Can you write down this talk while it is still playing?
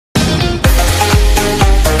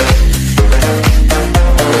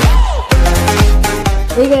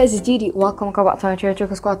Hey guys, it's Gigi. Welcome back to our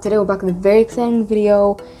Trickle Squad. Today we're back with a very exciting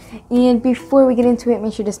video. And before we get into it,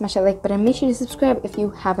 make sure to smash that like button. Make sure to subscribe if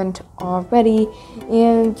you haven't already.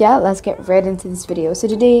 And yeah, let's get right into this video. So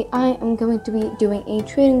today I am going to be doing a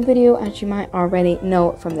trading video. As you might already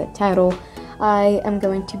know from the title, I am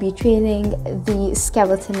going to be trading the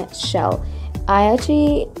skeleton shell. I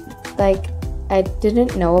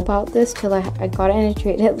didn't know about this till I got it in a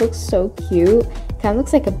trade. It looks so cute. Kind of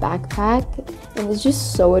looks like a backpack, and it's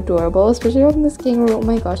just so adorable, especially on this kangaroo. Oh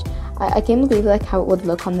my gosh, I can't believe like how it would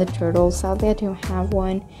look on the turtle. Sadly I don't have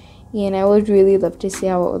one, and I would really love to see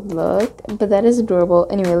how it would look, but that is adorable.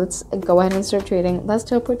 Anyway, let's go ahead and start trading. Let's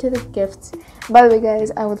teleport to the gifts. By the way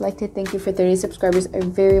guys, I would like to thank you for 30 subscribers. I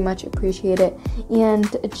very much appreciate it.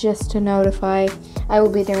 And just to notify, I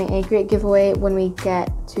will be doing a great giveaway when we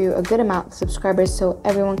get to a good amount of subscribers, so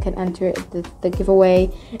everyone can enter. The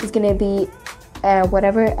giveaway is going to be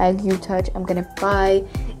whatever egg you touch, I'm gonna buy,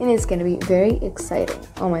 and it's gonna be very exciting.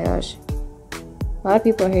 Oh my gosh, a lot of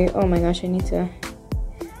people are here. Oh my gosh, I need to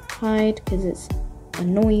hide because it's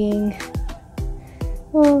annoying.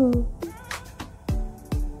 Oh,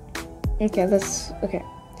 okay,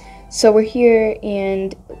 so we're here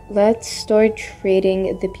and let's start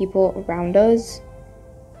trading the people around us.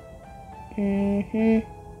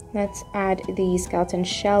 Let's add the skeleton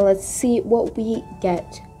shell. Let's see what we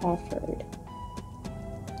get offered.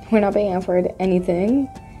 We're not being offered anything.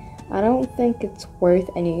 I don't think it's worth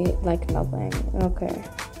any, like, nothing. Okay.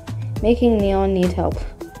 Making Neon need help.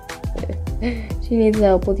 She needs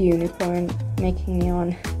help with unicorn. Making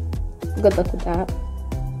Neon. Good luck with that.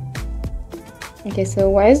 Okay, so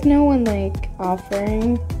why is no one, like,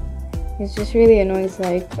 offering? It's just really annoying. It's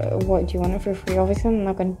like, what, do you want it for free? Obviously, I'm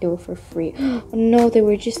not gonna do it for free. Oh, no, they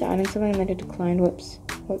were just adding something that I declined. Whoops.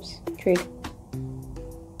 Trade.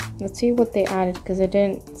 Let's see what they added, because I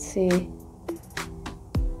didn't see.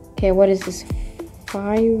 Okay, what is this?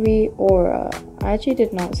 Fiery aura. I actually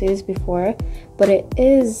did not see this before, but it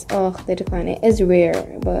is, oh, they declined. It is rare,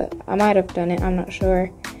 but I might have done it. I'm not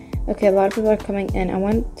sure. Okay, a lot of people are coming in. I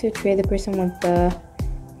want to trade the person with the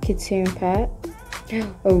kitsune pet.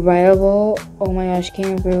 A rival. Oh my gosh,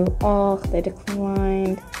 kangaroo. Oh, they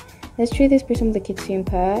declined. Let's trade this person with the kitsune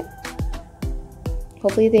pet.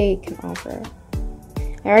 Hopefully they can offer.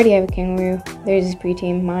 I already have a kangaroo. There's this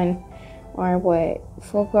pre-team. Mine are what?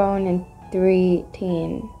 Full grown and 3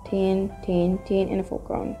 teen, and a full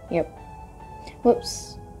grown. Yep.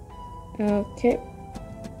 Whoops. Okay.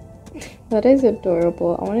 That is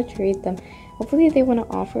adorable. I want to trade them. Hopefully they want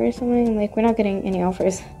to offer something. Like, we're not getting any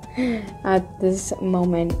offers at this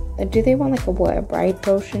moment. Do they want like a bride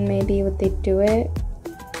potion maybe? Would they do it?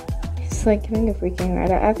 It's like giving a freaking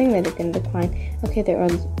ride. I think that it can decline. Okay, there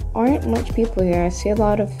aren't much people here. I see a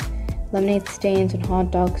lot of lemonade stands and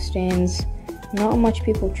hot dog stands. Not much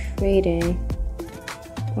people trading.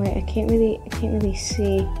 Wait, I can't really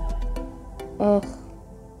see. Oh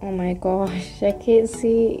my gosh, I can't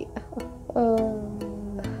see. Oh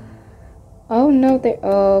no,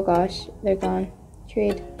 oh gosh, they're gone.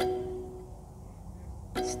 Trade.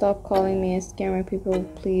 Stop calling me a scammer, people,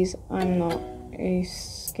 please. I'm not a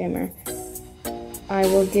scammer. I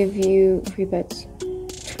will give you free pets.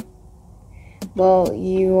 Well,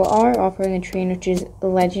 you are offering a train, which is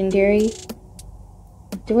legendary.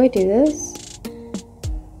 Do I do this?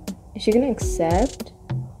 Is she gonna accept?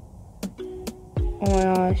 Oh my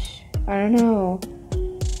gosh, I don't know.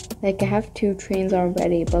 Like, I have 2 trains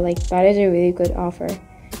already, but like, that is a really good offer.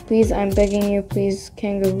 Please, I'm begging you, please,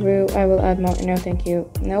 kangaroo. I will add more. No, thank you.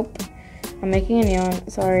 Nope. I'm making a neon.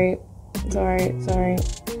 Sorry.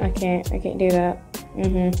 I can't do that.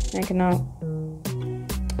 I cannot.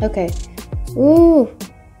 Okay. Ooh,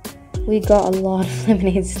 we got a lot of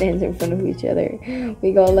lemonade stands in front of each other.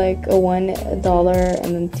 We got like a $1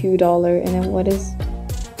 and then $2, and then what is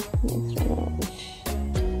next one?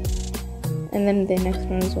 And then the next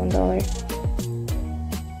one is $1.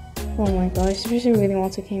 Oh my gosh, this person really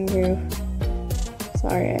wants a kangaroo.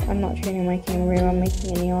 Sorry, I'm not trading my kangaroo. I'm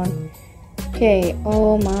making a neon. Okay.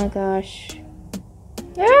 Oh my gosh.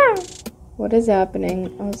 Ah! What is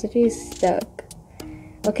happening? I was literally stuck.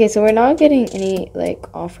 Okay, so we're not getting any, like,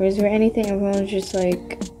 offers or anything. Everyone's just,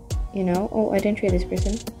 like, you know. Oh, I didn't trade this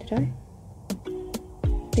person. Did I? I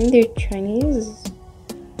think they're Chinese.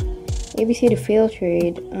 ABC to fail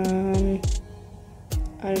trade.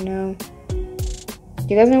 I don't know. Do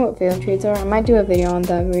you guys know what fail trades are? I might do a video on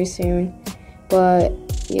that very soon. But,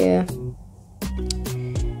 yeah.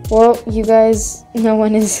 Well, you guys, no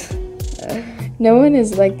one is,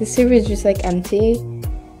 like, the server is just, like, empty.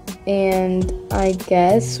 And I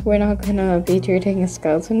guess we're not gonna be trading a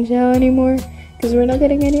skeleton shell anymore because we're not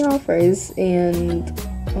getting any offers, and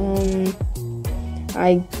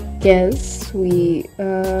I guess we,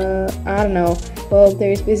 I don't know. Well,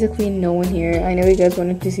 there's basically no one here. I know you guys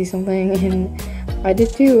wanted to see something, and I did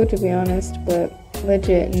too, to be honest, but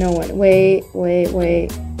legit, no one. Wait.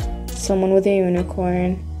 Someone with a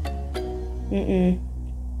unicorn.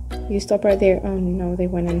 You stop right there. Oh no, they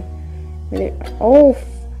went in. Oh,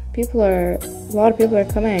 a lot of people are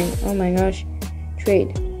coming. Oh my gosh.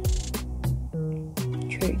 Trade.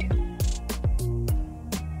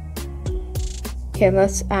 Okay,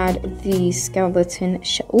 let's add the skeleton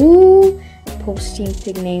shell. Ooh, posting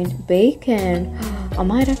pig named Bacon. I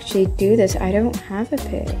might actually do this. I don't have a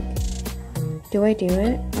pig. Do I do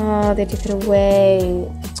it? Oh, they took it away.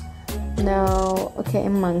 No. Okay, a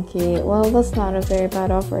monkey. Well, that's not a very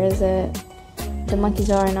bad offer, is it? The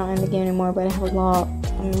monkeys are not in the game anymore, but I have a lot.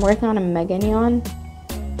 I'm working on a mega neon.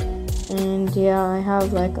 And yeah, I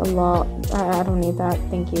have like a lot. I don't need that.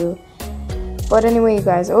 Thank you. But anyway, you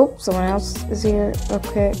guys. Oh, someone else is here.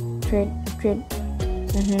 Okay, trade.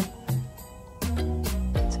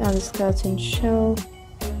 Let's add the skeleton shell.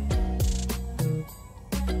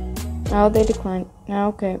 Oh, they declined. Oh,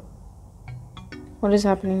 okay. What is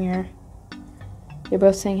happening here? They're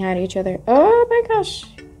both saying hi to each other. Oh my gosh.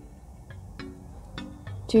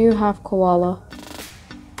 Do you have koala?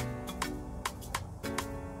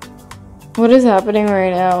 What is happening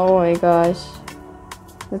right now? Oh my gosh.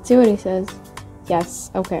 Let's see what he says. Yes.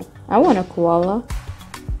 Okay. I want a koala.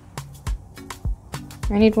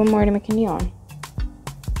 I need one more to make a neon.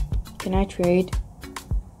 Can I trade?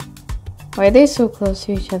 Why are they so close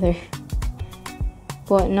to each other?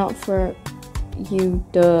 But not for you,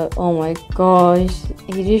 duh. Oh my gosh.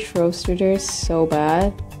 He just roasted her so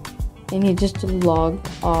bad. And he just logged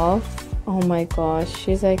off. Oh my gosh.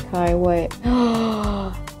 She's like, hi, what?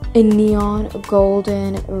 A neon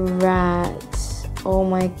golden rat. Oh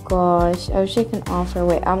my gosh. I wish I can offer.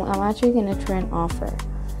 Wait, I'm actually gonna try and offer.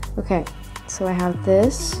 Okay, so I have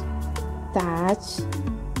this, that,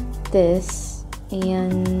 this,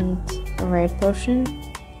 and a red potion.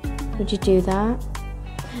 Would you do that?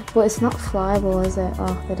 But it's not flyable, is it?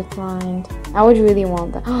 Oh, they declined. I would really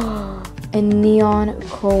want that. A neon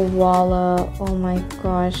koala. Oh my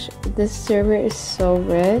gosh. This server is so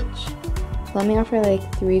rich. Let me offer like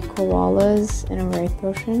 3 koalas and a red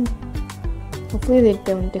potion. Hopefully they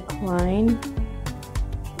don't decline.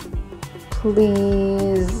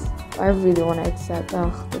 Please. I really want to accept.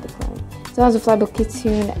 Oh, they decline. So as a flyable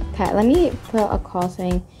kitsune pet. Let me put a call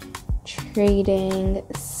saying trading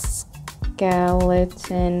skeleton.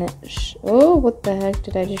 Oh, what the heck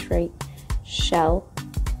did I just write? Shell.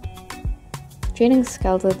 Trading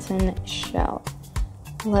skeleton shell.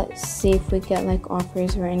 Let's see if we get like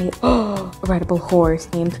offers or any. Oh, a rideable horse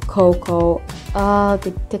named Coco. Oh,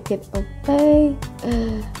 they took it away.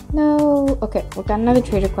 No. Okay, we got another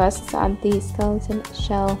trade request. Let's add the skeleton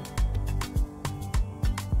shell.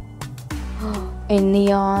 A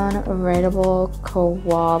neon rideable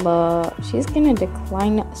koala. She's gonna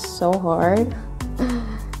decline so hard.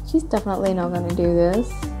 She's definitely not gonna do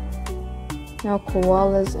this. No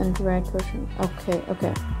koalas and red potion.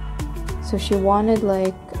 Okay. So she wanted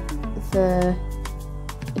like the.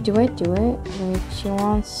 Do I do it? Like she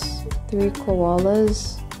wants 3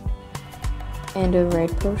 koalas and a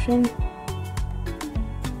red potion.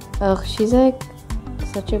 Ugh, she's like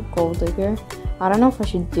such a gold digger. I don't know if I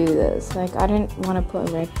should do this. Like I didn't want to put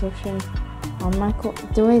a red potion on my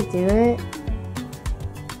do I do it?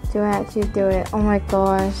 Do I actually do it? Oh my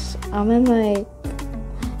gosh. I'm in like.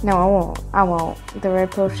 No, I won't. The red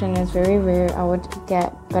potion is very rare. I would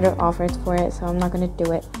get better offers for it, so I'm not gonna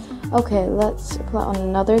do it. Okay, let's apply on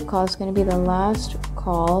another call. It's gonna be the last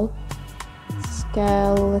call.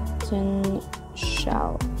 Skeleton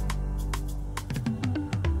shell.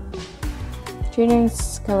 Trading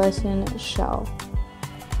skeleton shell.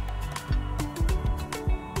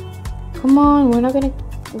 Come on, we're not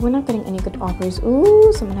getting any good offers.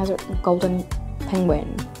 Ooh, someone has a golden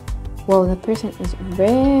penguin. Whoa, that person is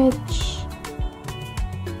rich.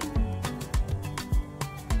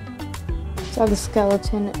 So the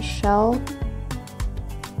skeleton shell.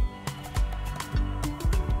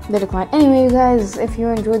 They decline. Anyway, you guys, if you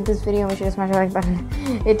enjoyed this video, make sure to smash the like button.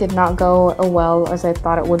 It did not go well as I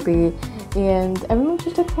thought it would be. And everyone was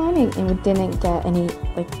just declining, and we didn't get any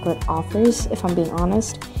like good offers, if I'm being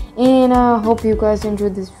honest. And I hope you guys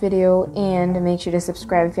enjoyed this video, and make sure to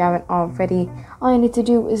subscribe if you haven't already. All you need to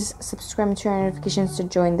do is subscribe and turn on notifications to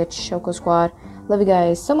join the Choco Squad. Love you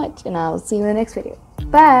guys so much, and I'll see you in the next video.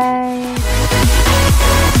 Bye!